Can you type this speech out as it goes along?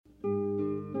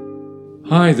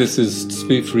Hi, this is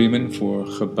Tzvi Freeman for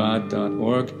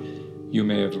Chabad.org. You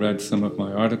may have read some of my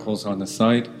articles on the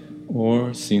site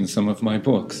or seen some of my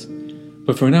books.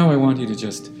 But for now, I want you to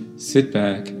just sit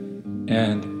back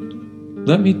and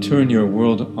let me turn your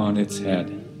world on its head.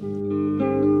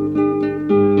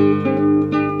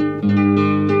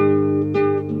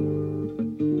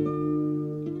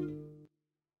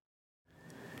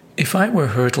 If I were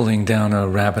hurtling down a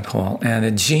rabbit hole and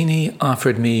a genie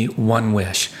offered me one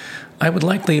wish, I would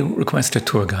likely request a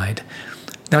tour guide.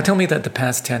 Now tell me that the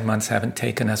past 10 months haven't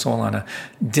taken us all on a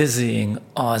dizzying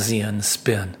Aussian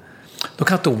spin.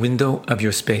 Look out the window of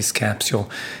your space capsule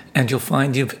and you'll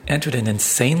find you've entered an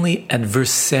insanely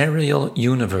adversarial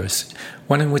universe,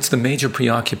 one in which the major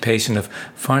preoccupation of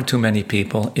far too many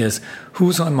people is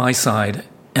who's on my side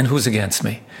and who's against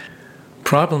me.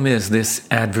 Problem is, this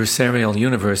adversarial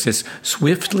universe is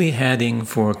swiftly heading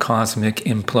for cosmic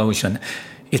implosion.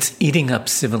 It's eating up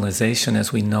civilization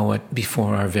as we know it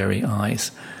before our very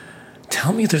eyes.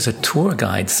 Tell me there's a tour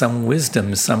guide, some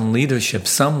wisdom, some leadership,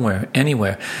 somewhere,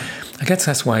 anywhere. I guess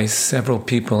that's why several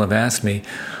people have asked me,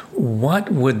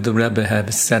 what would the Rebbe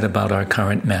have said about our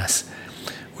current mess?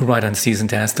 We're right on season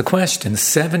to ask the question.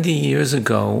 70 years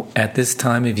ago, at this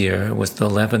time of year, was the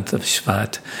 11th of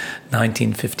Shvat,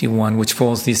 1951, which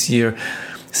falls this year,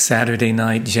 Saturday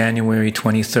night, January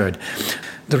 23rd.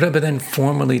 The Rebbe then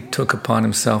formally took upon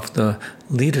himself the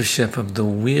leadership of the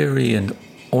weary and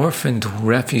orphaned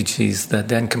refugees that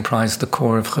then comprised the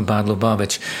core of Chabad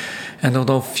Lubavitch, and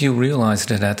although few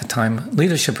realized it at the time,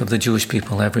 leadership of the Jewish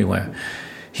people everywhere.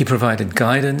 He provided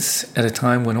guidance at a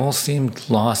time when all seemed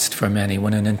lost for many,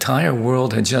 when an entire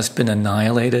world had just been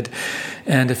annihilated,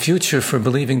 and a future for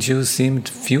believing Jews seemed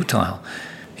futile.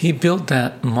 He built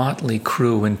that motley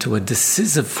crew into a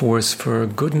decisive force for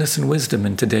goodness and wisdom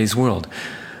in today's world.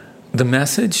 The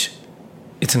message?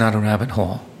 It's not a rabbit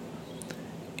hole.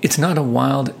 It's not a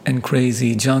wild and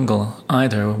crazy jungle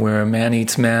either, where man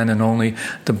eats man and only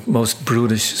the most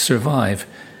brutish survive.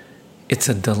 It's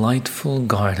a delightful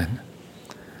garden.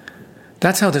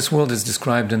 That's how this world is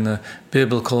described in the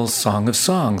biblical Song of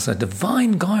Songs, a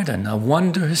divine garden, a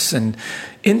wondrous and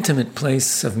intimate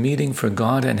place of meeting for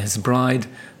God and His bride,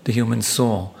 the human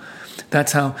soul.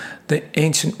 That's how the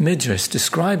ancient Midrash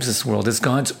describes this world as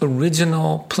God's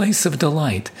original place of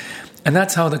delight. And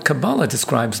that's how the Kabbalah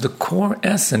describes the core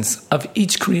essence of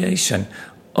each creation.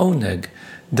 Oneg,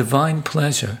 divine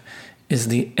pleasure, is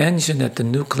the engine at the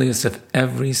nucleus of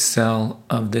every cell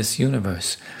of this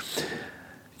universe.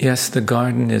 Yes, the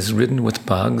garden is ridden with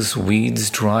bugs, weeds,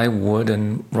 dry wood,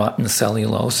 and rotten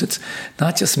cellulose. It's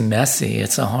not just messy,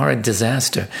 it's a horrid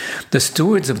disaster. The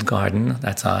stewards of the garden,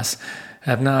 that's us,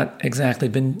 have not exactly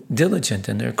been diligent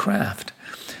in their craft.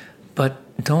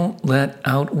 But don't let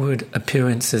outward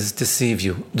appearances deceive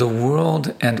you. The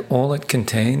world and all it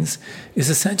contains is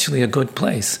essentially a good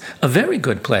place, a very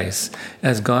good place,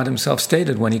 as God Himself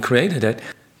stated when He created it.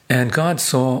 And God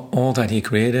saw all that He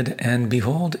created, and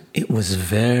behold, it was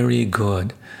very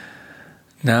good.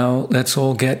 Now let's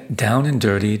all get down and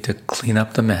dirty to clean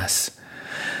up the mess.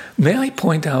 May I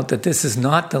point out that this is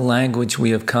not the language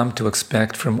we have come to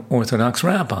expect from Orthodox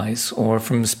rabbis or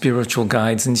from spiritual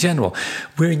guides in general.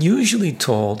 We're usually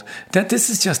told that this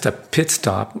is just a pit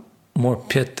stop, more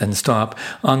pit than stop,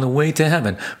 on the way to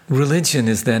heaven. Religion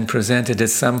is then presented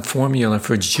as some formula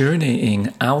for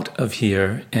journeying out of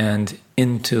here and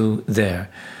into there.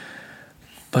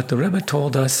 But the Rebbe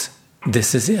told us,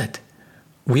 this is it.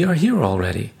 We are here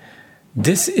already.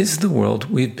 This is the world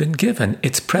we've been given.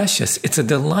 It's precious. It's a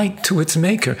delight to its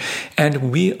maker.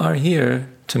 And we are here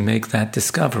to make that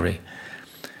discovery.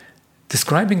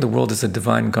 Describing the world as a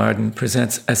divine garden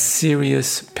presents a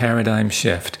serious paradigm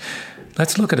shift.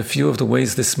 Let's look at a few of the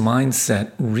ways this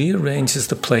mindset rearranges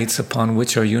the plates upon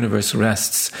which our universe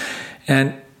rests.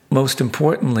 And most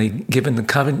importantly, given the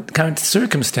current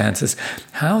circumstances,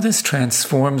 how this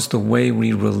transforms the way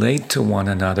we relate to one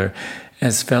another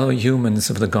as fellow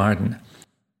humans of the garden.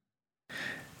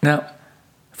 Now,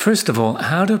 first of all,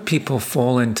 how do people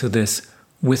fall into this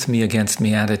with me against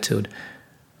me attitude?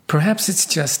 Perhaps it's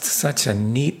just such a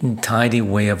neat and tidy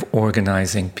way of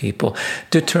organizing people,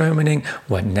 determining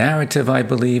what narrative I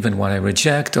believe and what I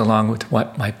reject, along with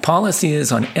what my policy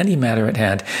is on any matter at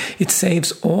hand. It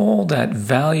saves all that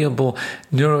valuable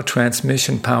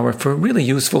neurotransmission power for really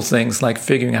useful things like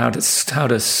figuring out how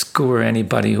to skewer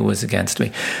anybody who is against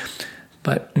me.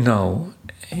 But no,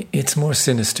 it's more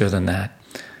sinister than that.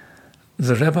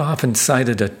 The Rebbe often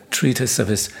cited a treatise of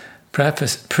his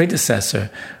predecessor,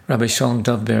 Rabbi Shalom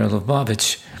Dov Ber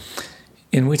Lubavitch,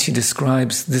 in which he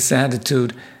describes this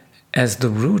attitude as the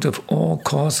root of all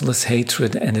causeless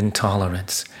hatred and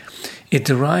intolerance. It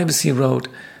derives, he wrote,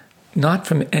 not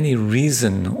from any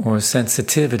reason or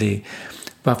sensitivity,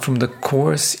 but from the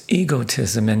coarse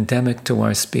egotism endemic to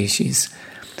our species,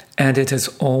 and it has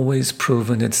always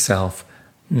proven itself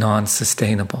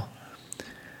non-sustainable.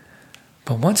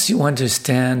 But once you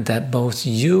understand that both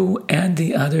you and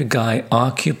the other guy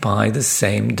occupy the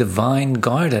same divine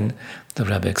garden, the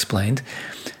Rebbe explained,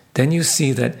 then you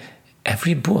see that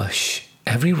every bush,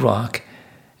 every rock,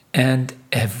 and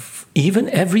even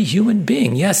every human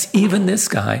being, yes, even this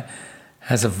guy,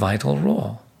 has a vital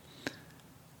role.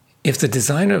 If the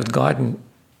designer of the garden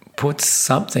puts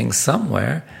something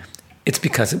somewhere, it's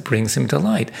because it brings him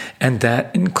delight, and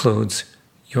that includes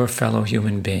your fellow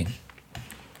human being.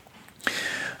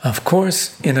 Of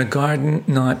course, in a garden,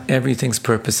 not everything's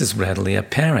purpose is readily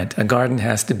apparent. A garden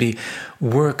has to be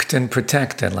worked and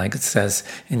protected, like it says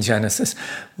in Genesis.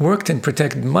 Worked and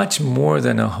protected much more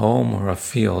than a home or a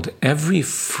field. Every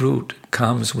fruit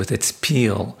comes with its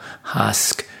peel,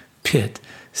 husk, pit,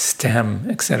 stem,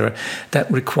 etc.,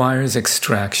 that requires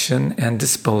extraction and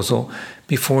disposal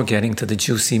before getting to the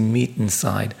juicy meat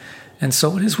inside. And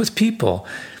so it is with people.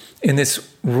 In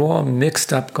this raw,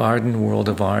 mixed-up garden world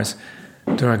of ours,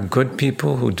 there are good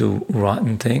people who do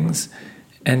rotten things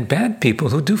and bad people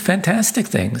who do fantastic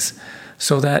things,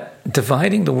 so that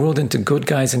dividing the world into good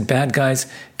guys and bad guys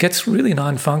gets really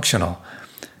non-functional.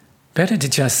 Better to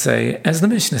just say, as the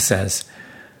Mishnah says,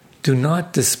 do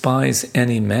not despise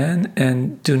any man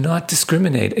and do not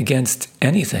discriminate against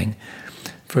anything,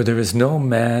 for there is no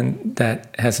man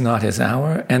that has not his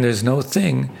hour and there's no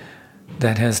thing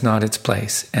that has not its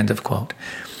place. End of quote.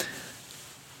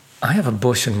 I have a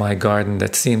bush in my garden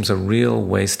that seems a real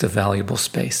waste of valuable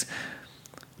space.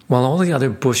 While all the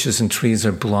other bushes and trees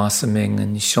are blossoming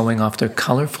and showing off their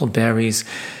colorful berries,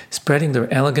 spreading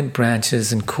their elegant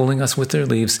branches and cooling us with their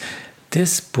leaves,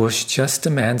 this bush just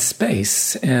demands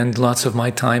space and lots of my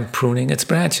time pruning its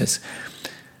branches.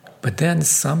 But then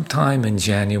sometime in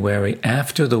January,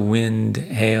 after the wind,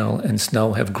 hail, and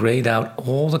snow have grayed out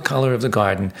all the color of the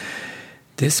garden,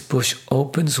 this bush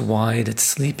opens wide its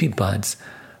sleepy buds,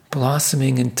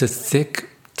 blossoming into thick,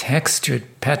 textured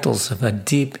petals of a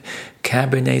deep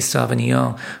Cabernet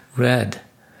Sauvignon red.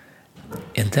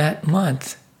 In that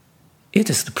month, it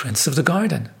is the prince of the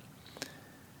garden.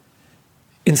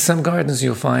 In some gardens,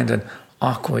 you'll find an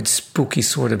awkward, spooky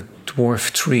sort of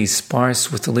dwarf tree,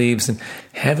 sparse with leaves and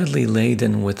heavily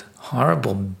laden with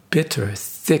horrible, bitter,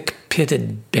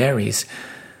 thick-pitted berries.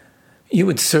 You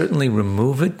would certainly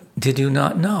remove it, did you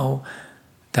not know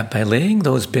that by laying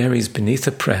those berries beneath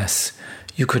a press,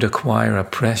 you could acquire a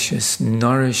precious,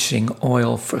 nourishing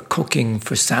oil for cooking,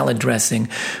 for salad dressing,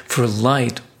 for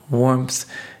light, warmth,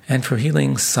 and for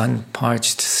healing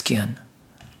sun-parched skin.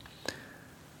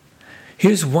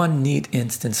 Here's one neat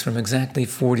instance from exactly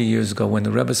 40 years ago when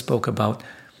the Rebbe spoke about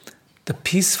the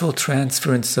peaceful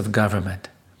transference of government.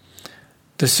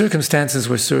 The circumstances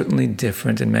were certainly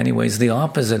different, in many ways the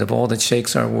opposite of all that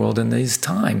shakes our world in these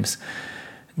times.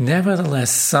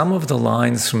 Nevertheless, some of the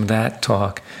lines from that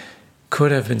talk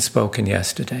could have been spoken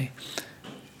yesterday,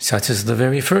 such as the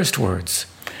very first words.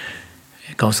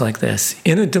 It goes like this: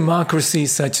 in a democracy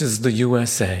such as the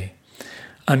USA,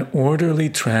 an orderly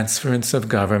transference of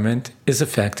government is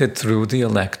effected through the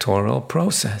electoral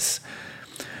process.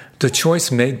 The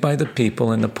choice made by the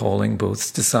people in the polling booths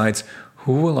decides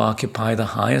who will occupy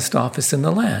the highest office in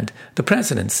the land, the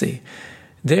presidency,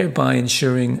 thereby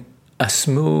ensuring a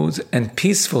smooth and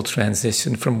peaceful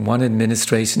transition from one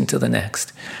administration to the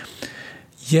next.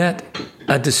 Yet,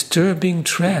 a disturbing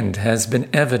trend has been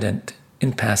evident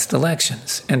in past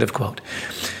elections. End of quote.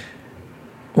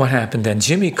 What happened then?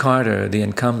 Jimmy Carter, the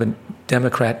incumbent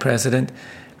Democrat president,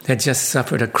 had just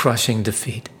suffered a crushing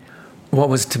defeat. What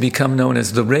was to become known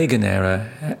as the Reagan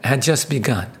era had just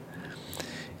begun.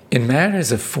 In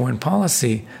matters of foreign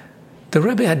policy, the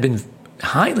Rebbe had been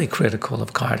highly critical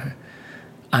of Carter.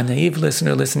 A naive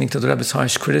listener listening to the Rebbe's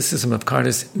harsh criticism of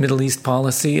Carter's Middle East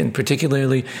policy, and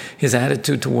particularly his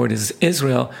attitude toward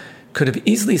Israel, could have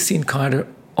easily seen Carter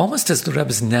almost as the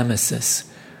Rebbe's nemesis.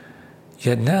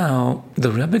 Yet now,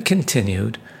 the Rebbe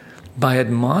continued by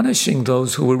admonishing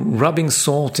those who were rubbing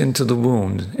salt into the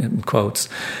wound, in quotes,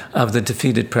 of the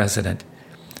defeated president.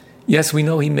 Yes, we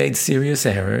know he made serious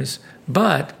errors,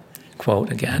 but,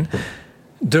 quote again,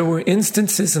 there were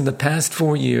instances in the past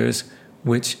 4 years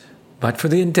which, but for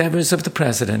the endeavors of the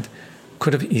president,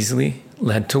 could have easily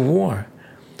led to war.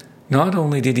 Not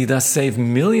only did he thus save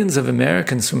millions of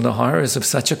Americans from the horrors of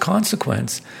such a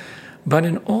consequence, but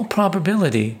in all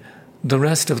probability, the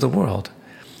rest of the world.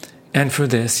 And for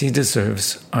this, he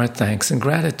deserves our thanks and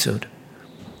gratitude.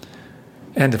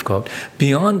 End of quote.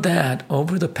 Beyond that,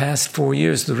 over the past 4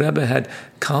 years, the Rebbe had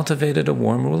cultivated a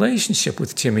warm relationship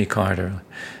with Jimmy Carter,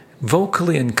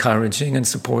 vocally encouraging and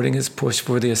supporting his push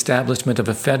for the establishment of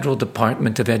a federal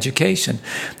Department of Education.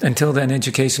 Until then,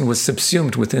 education was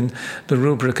subsumed within the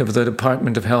rubric of the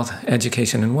Department of Health,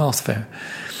 Education, and Welfare.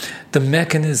 The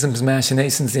mechanisms,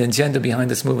 machinations, the agenda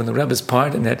behind this move on the Rebbe's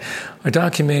part in it are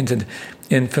documented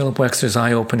in Philip Wexler's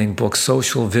eye-opening book,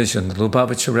 Social Vision, the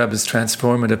Lubavitcher Rebbe's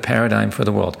Transformative Paradigm for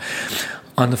the World.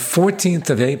 On the 14th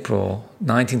of April,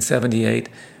 1978,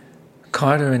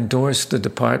 Carter endorsed the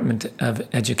Department of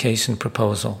Education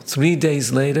proposal. 3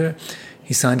 days later,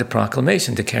 he signed a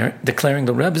proclamation declaring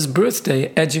the Rebbe's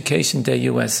birthday Education Day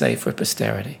USA for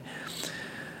posterity.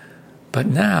 But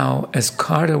now, as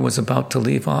Carter was about to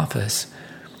leave office,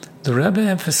 the Rebbe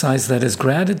emphasized that his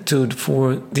gratitude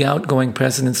for the outgoing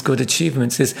president's good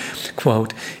achievements is,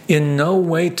 quote, in no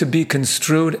way to be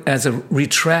construed as a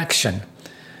retraction,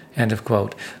 end of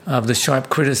quote, of the sharp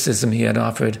criticism he had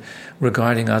offered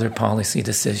regarding other policy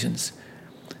decisions.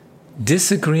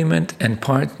 Disagreement and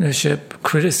partnership,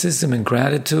 criticism and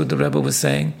gratitude, the Rebbe was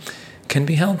saying, can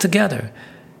be held together.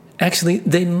 Actually,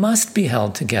 they must be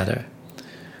held together.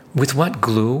 With what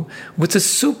glue? With the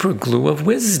super glue of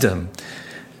wisdom.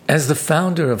 As the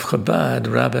founder of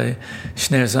Chabad, Rabbi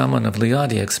Shner Zalman of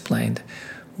Liadi explained,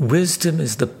 wisdom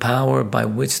is the power by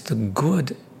which the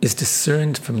good is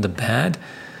discerned from the bad,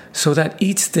 so that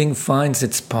each thing finds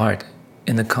its part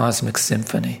in the cosmic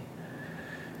symphony.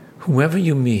 Whoever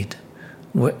you meet,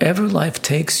 wherever life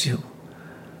takes you,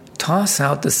 toss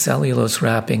out the cellulose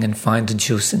wrapping and find the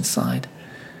juice inside.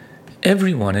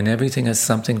 Everyone and everything has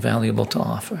something valuable to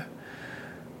offer.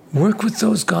 Work with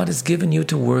those God has given you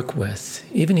to work with,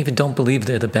 even if you don't believe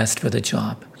they're the best for the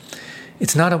job.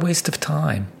 It's not a waste of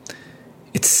time.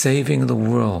 It's saving the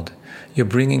world. You're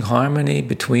bringing harmony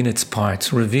between its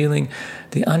parts, revealing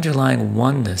the underlying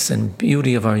oneness and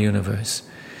beauty of our universe.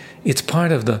 It's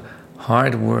part of the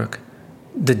hard work,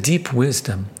 the deep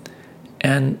wisdom,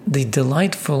 and the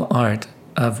delightful art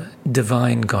of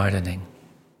divine gardening.